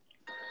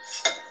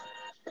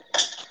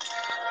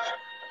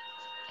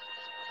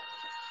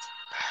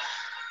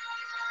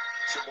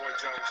It's your boy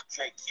Jones,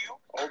 JQ.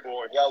 Oh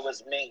boy. Yo,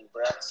 it's me,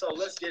 bro. So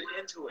let's get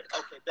into it.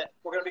 Okay, bet.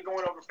 We're gonna be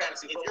going over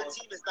fantasy If your football.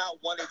 team has not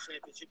won a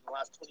championship in the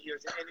last 20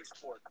 years in any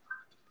sport,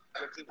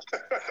 your team is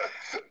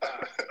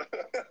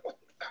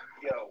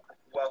Yo,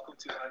 welcome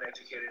to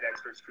Uneducated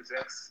Experts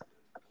Presents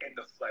In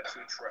the Flex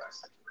We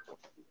Trust.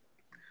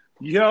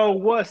 Yo,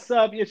 what's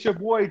up? It's your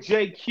boy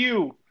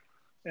JQ.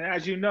 And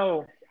as you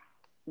know,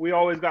 we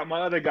always got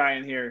my other guy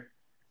in here.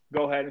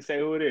 Go ahead and say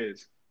who it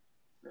is.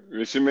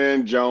 It's your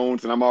man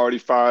Jones, and I'm already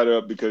fired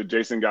up because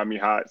Jason got me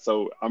hot,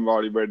 so I'm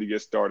already ready to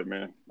get started,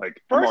 man. Like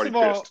I'm First already of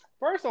all,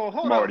 pissed. hold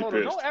I'm on.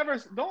 already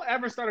pissed. Don't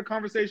ever start a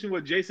conversation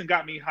with Jason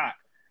got me hot.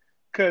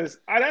 Cause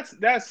that's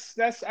Hey,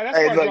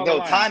 where I look, draw the no,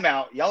 line.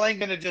 timeout. Y'all ain't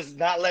gonna just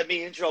not let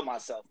me intro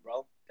myself,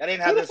 bro. That ain't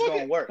how Who the this fuck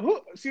gonna work.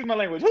 Excuse my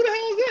language. Who the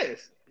hell is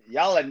this?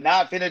 Y'all are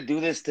not finna do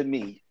this to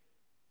me.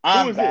 Who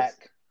I'm is back.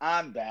 this?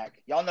 I'm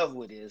back. Y'all know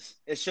who it is.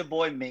 It's your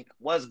boy Mink.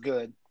 What's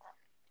good?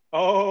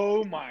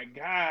 Oh my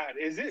God!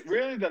 Is it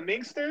really the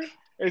Minkster?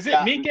 Is it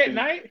Yeah. Mink at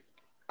night?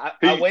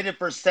 I waited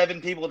for 7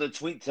 people to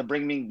tweet to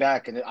bring Mink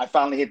back, and I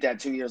finally hit that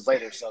 2 years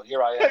later. So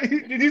here I am.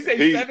 Did you say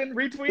He- 7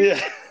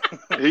 retweets?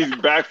 Yeah. He's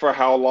back for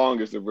how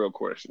long is the real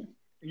question.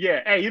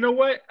 Yeah. Hey, you know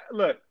what?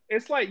 Look,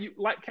 it's like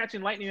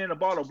catching lightning in a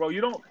bottle, bro. You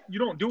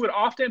don't do it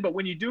often, but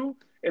when you do,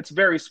 it's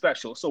very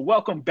special. So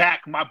welcome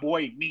back, my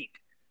boy Mink.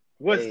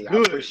 What's Hey, I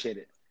good? appreciate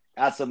it.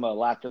 Add some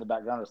laughter in the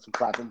background or some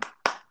clapping.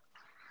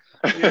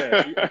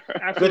 Yeah,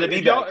 absolutely. Good to be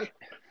If y'all- back.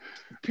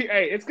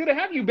 Hey, it's good to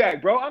have you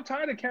back, bro. I'm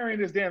tired of carrying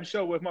this damn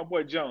show with my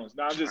boy Jones.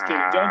 No, I'm just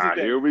kidding. Jones is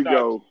dead. Here we Nah,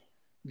 go.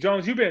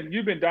 Jones, you've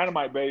been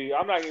dynamite, baby.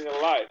 I'm not even gonna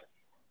lie.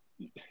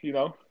 You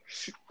know,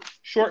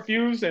 short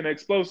fuse and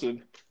explosive.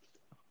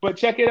 But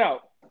check it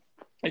out.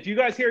 If you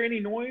guys hear any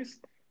noise,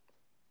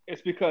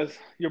 it's because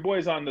your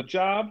boy's on the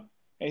job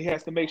and he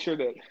has to make sure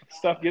that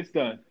stuff gets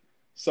done.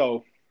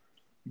 So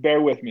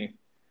bear with me.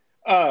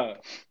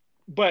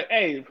 But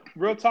hey,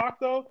 real talk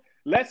though,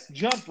 let's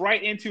jump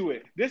right into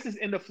it. This is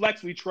In the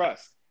Flex We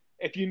Trust.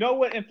 If you know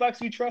what In Flex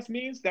We Trust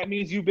means, that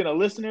means you've been a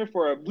listener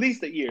for at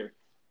least a year.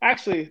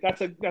 Actually,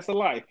 that's a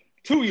lie.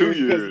 2 years,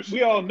 2 years. because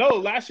we all know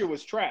last year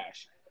was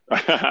trash.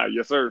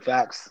 Yes, sir.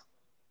 Facts.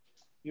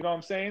 You know what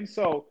I'm saying?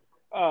 So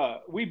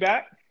we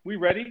back. We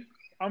ready.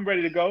 I'm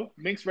ready to go.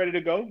 Mink's ready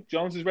to go.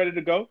 Jones is ready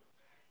to go.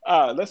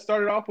 Let's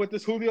start it off with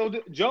this Julio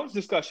Jones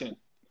discussion.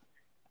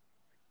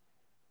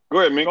 Go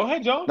ahead, Mink. Go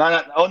ahead, Jones. No,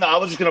 I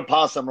was just gonna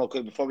pause some real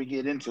quick before we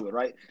get into it,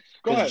 right?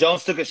 Go Because ahead.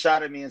 Jones took a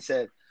shot at me and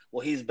said,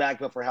 "Well, he's back,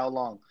 but for how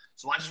long?"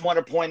 So I just want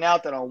to point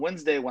out that on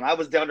Wednesday, when I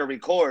was down to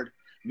record,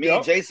 me Yep.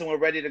 and Jason were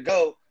ready to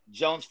go.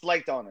 Jones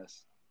flaked on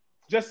us.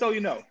 Just so you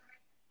know.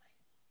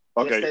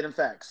 Just Okay. stating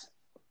facts.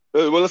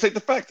 Well, let's take the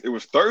facts. It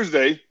was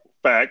Thursday.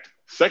 Fact.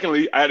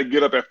 Secondly, I had to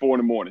get up at 4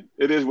 a.m.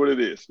 It is what it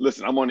is.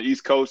 Listen, I'm on the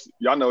East Coast.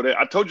 Y'all know that.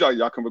 I told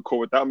y'all can record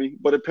without me,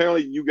 but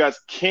apparently you guys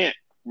can't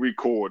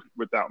record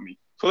without me.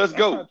 So let's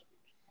go.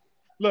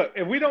 Look,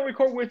 if we don't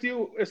record with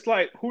you, it's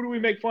like, who do we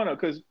make fun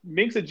of? Because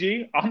Mink's a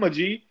G, I'm a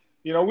G.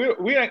 You know,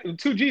 we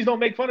two G's don't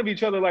make fun of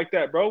each other like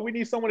that, bro. We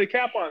need someone to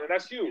cap on, and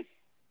that's you.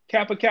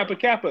 Kappa, Kappa,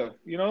 Kappa.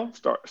 You know.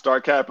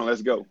 Start capping.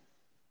 Let's go.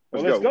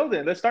 Well, let's go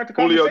then. Let's start the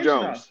conversation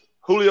Julio Jones.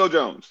 Julio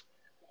Jones.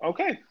 now.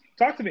 Okay,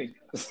 talk to me.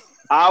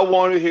 I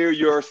want to hear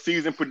your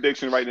season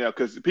prediction right now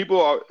because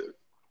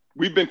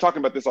we've been talking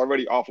about this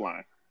already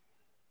offline.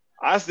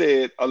 I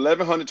said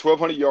 1,100,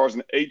 1,200 yards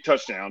and 8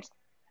 touchdowns,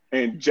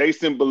 and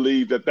Jason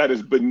believed that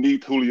is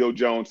beneath Julio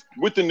Jones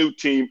with the new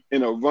team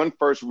in a run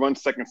first, run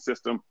second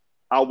system.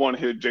 I want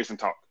to hear Jason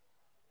talk.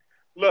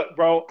 Look,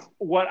 bro,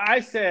 what I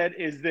said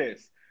is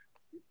this.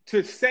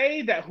 To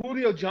say that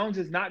Julio Jones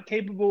is not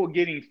capable of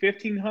getting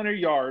 1,500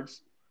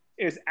 yards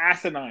is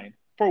asinine.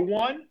 For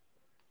one,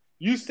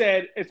 you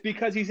said it's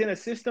because he's in a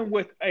system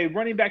with a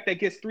running back that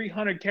gets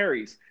 300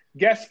 carries.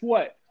 Guess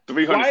what?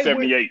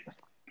 378.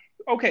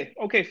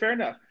 Okay, fair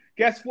enough.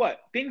 Guess what?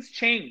 Things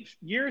change.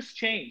 Years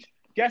change.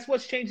 Guess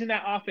what's changed in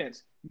that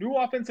offense? New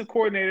offensive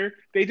coordinator.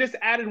 They just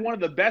added one of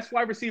the best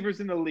wide receivers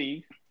in the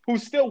league,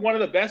 who's still one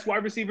of the best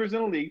wide receivers in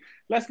the league.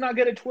 Let's not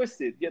get it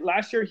twisted. Yet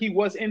last year he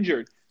was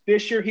injured.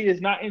 This year he is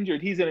not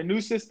injured. He's in a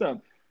new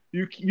system.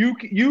 You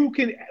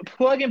can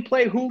plug and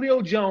play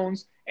Julio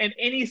Jones in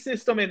any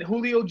system, and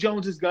Julio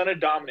Jones is gonna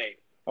dominate.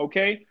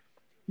 Okay.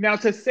 Now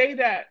to say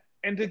that,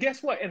 and to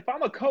guess what? If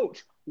I'm a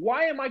coach,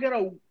 why am I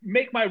gonna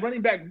make my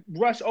running back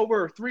rush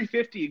over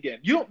 350 again?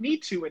 You don't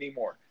need to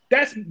anymore.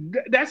 That's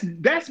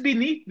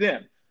beneath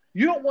them.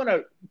 You don't want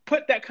to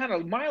put that kind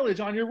of mileage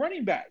on your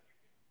running back.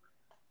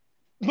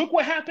 Look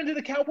what happened to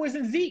the Cowboys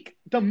and Zeke.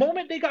 The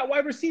moment they got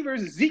wide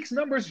receivers, Zeke's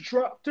numbers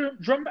dropped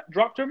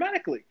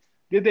dramatically.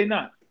 Did they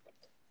not?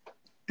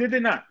 Did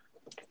they not?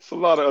 It's a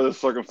lot of other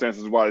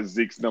circumstances why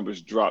Zeke's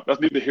numbers dropped. That's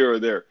neither here or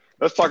there.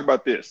 Let's talk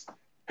about this.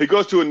 He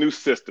goes to a new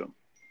system.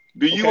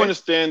 Do you Okay.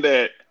 understand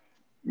that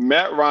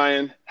Matt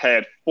Ryan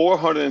had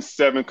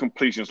 407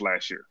 completions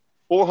last year?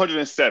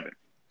 407.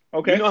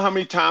 Okay. You know how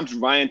many times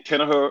Ryan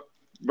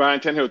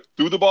Tannehill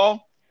threw the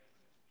ball?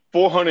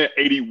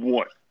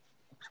 481.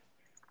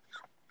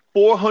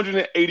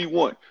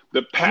 481.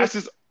 The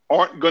passes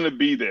aren't going to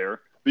be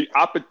there. the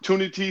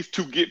opportunities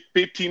to get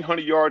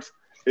 1,500 yards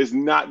is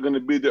not going to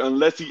be there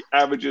unless he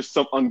averages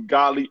some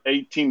ungodly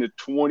 18 to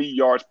 20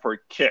 yards per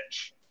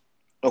catch.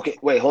 Okay,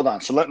 wait, hold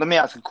on. So let me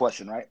ask a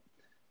question, right?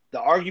 The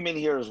argument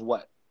here is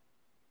what?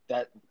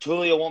 That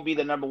Julio won't be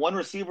the number one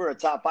receiver, a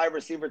top 5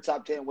 receiver,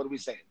 top 10. What are we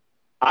saying?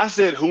 I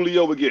said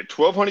Julio would get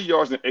 1,200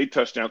 yards and 8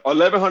 touchdowns,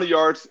 1,100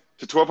 yards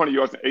to 1,200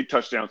 yards and 8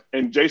 touchdowns,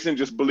 and Jason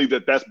just believed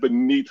that that's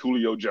beneath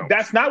Julio Jones.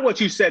 That's not what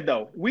you said,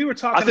 though. We were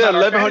talking I said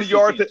about 1,100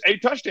 yards teams. and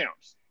 8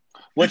 touchdowns.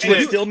 Which You would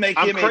said, still make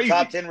I'm him crazy. a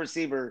top 10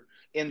 receiver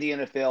in the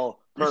NFL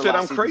per You said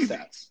last I'm crazy. season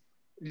stats.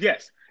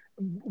 Yes.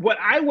 What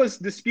I was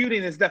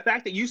disputing is the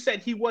fact that you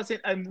said he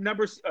wasn't a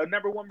number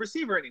one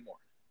receiver anymore.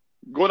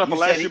 Going off You of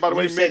said last he- year, by the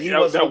way, you said Mick, he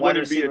wasn't a that wide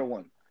wouldn't be receiver a,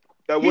 one.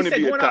 that He wouldn't said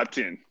be a going top off-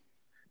 10.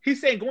 He's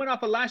saying going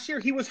off of last year,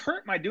 he was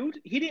hurt, my dude.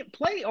 He didn't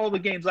play all the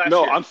games last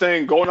No, year. I'm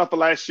saying going off of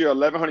last year,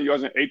 1,100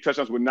 yards and 8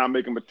 touchdowns would not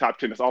make him a top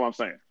 10. That's all I'm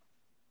saying.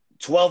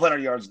 1,200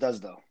 yards does,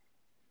 though.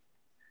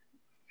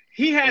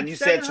 He had And you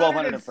said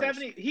 1,200 at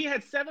 770. He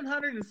had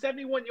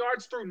 771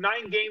 yards through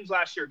 9 games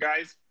last year,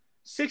 guys.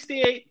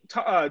 68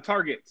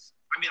 targets.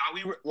 I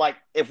mean,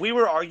 if we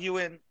were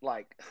arguing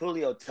like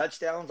Julio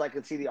touchdowns, I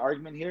could see the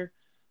argument here.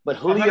 But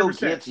Julio 100%.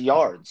 gets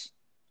yards.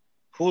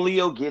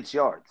 Julio gets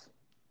yards.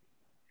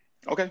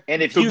 Okay.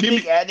 And if So you give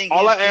think me adding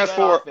all him I to asked that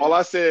for, offense- all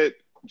I said,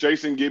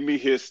 Jason, give me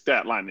his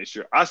stat line this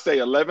year. I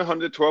say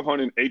 1,100,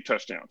 1,200, and 8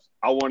 touchdowns.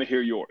 I want to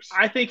hear yours.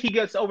 I think he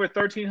gets over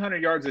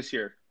 1,300 yards this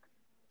year.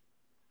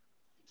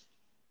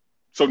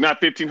 So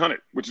not 1,500,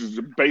 which is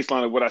the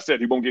baseline of what I said.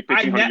 He won't get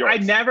 1,500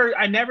 yards.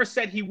 I never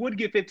said he would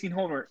get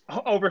 1,500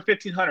 over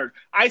 1,500.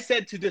 I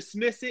said to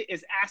dismiss it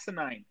is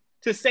asinine.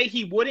 To say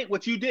he wouldn't,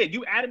 what you did,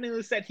 you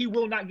adamantly said he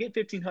will not get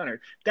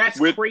 1,500. That's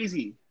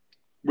crazy.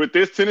 With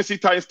this Tennessee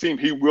Titans team,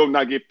 he will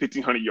not get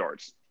 1,500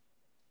 yards.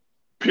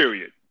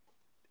 Period.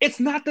 It's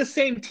not the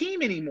same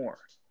team anymore.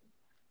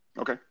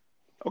 Okay.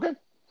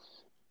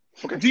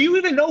 Do you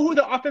even know who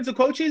the offensive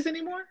coach is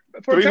anymore?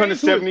 For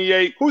Titans?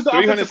 378. Who's the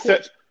offensive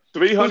coach?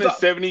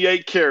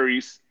 378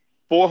 carries,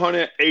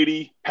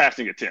 480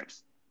 passing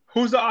attempts.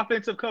 Who's the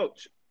offensive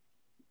coach?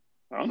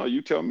 I don't know.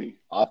 You tell me.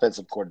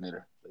 offensive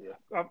coordinator.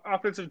 Yeah.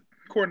 Offensive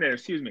coordinator,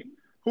 excuse me.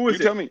 Who is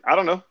You tell me. I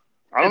don't know.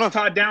 It's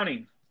Todd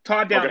Downing.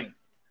 Todd Downing. Okay.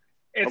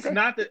 It's Okay.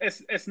 not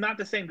it's not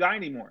the same guy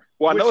anymore.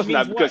 Well, I know Which it's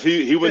not means because what?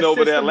 he went The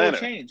over to system will Atlanta.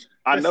 change.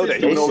 I The know that.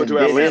 He system went over to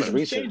Jason did his Atlanta.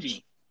 research.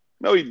 Changing.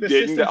 No, he The didn't.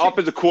 system The change.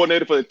 offensive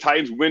coordinator for the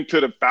Titans went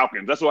to the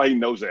Falcons. That's why he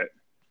knows that.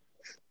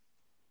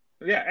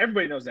 Yeah,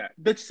 everybody knows that.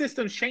 The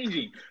system's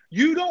changing.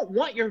 You don't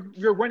want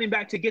your running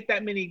back to get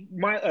that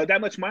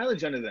much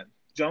mileage under them,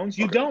 Jones.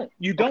 You Okay. don't.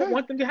 You don't Okay.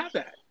 want them to have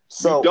that.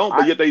 So you don't,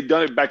 but yet they've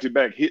done it back to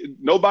back.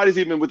 Nobody's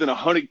even within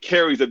 100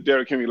 carries of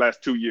Derrick Henry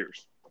last 2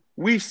 years.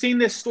 We've seen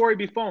this story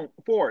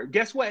before.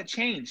 Guess what? It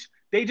changed.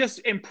 They just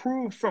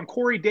improved from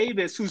Corey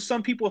Davis, who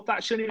some people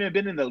thought shouldn't even have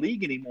been in the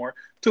league anymore,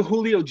 to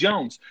Julio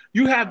Jones.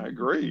 You have I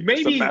agree. maybe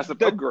it's a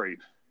massive upgrade.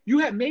 You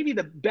have maybe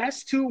the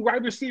best 2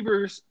 wide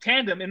receivers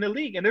tandem in the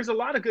league, and there's a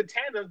lot of good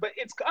tandems, but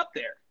it's up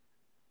there.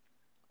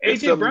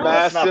 It's AJ a Brown.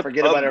 let's not massive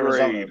forget about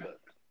upgrade. Arizona.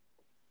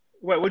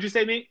 Wait, what'd you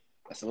say, me?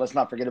 So let's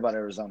not forget about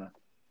Arizona.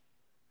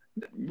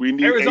 We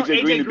need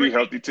AJ Green to be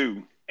healthy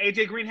too.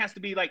 AJ Green has to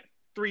be like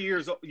 3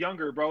 years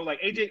younger, bro.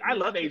 Like AJ, I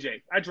love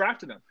AJ. I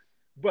drafted him,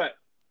 but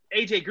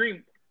AJ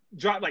Green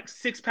dropped like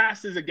 6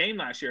 passes a game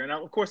last year, and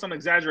of course I'm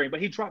exaggerating,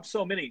 but he dropped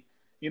so many.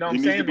 You know what He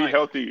I'm needs saying? to be Like,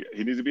 healthy.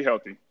 He needs to be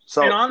healthy.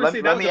 So And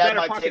honestly, let that was me a add better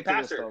my pocket take to this,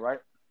 passer. though, right?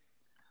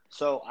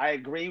 So I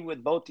agree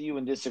with both of you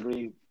and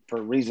disagree for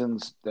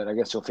reasons that I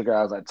guess you'll figure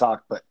out as I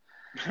talk. But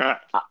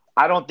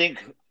I don't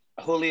think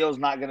Julio's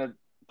not going to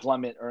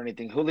plummet or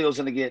anything. Julio's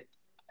going to get,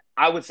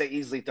 I would say,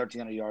 easily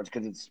 1,300 yards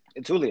because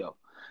it's Julio.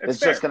 It's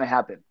fair. just going to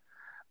happen.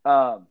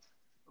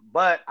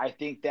 But I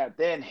think that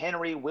then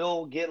Henry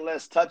will get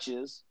less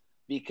touches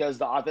because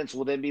the offense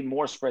will then be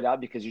more spread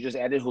out because you just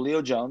added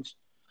Julio Jones.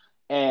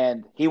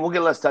 And he will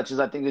get less touches.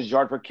 I think his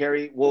yard per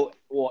carry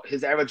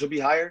his average will be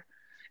higher,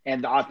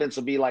 and the offense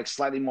will be like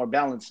slightly more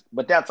balanced.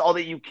 But that's all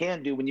that you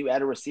can do when you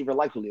add a receiver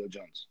like Julio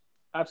Jones.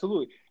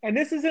 Absolutely. And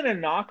this isn't a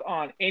knock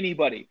on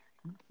anybody.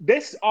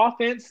 This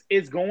offense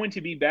is going to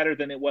be better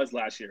than it was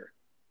last year.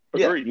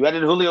 Yeah, Agreed. you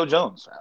added Julio Jones.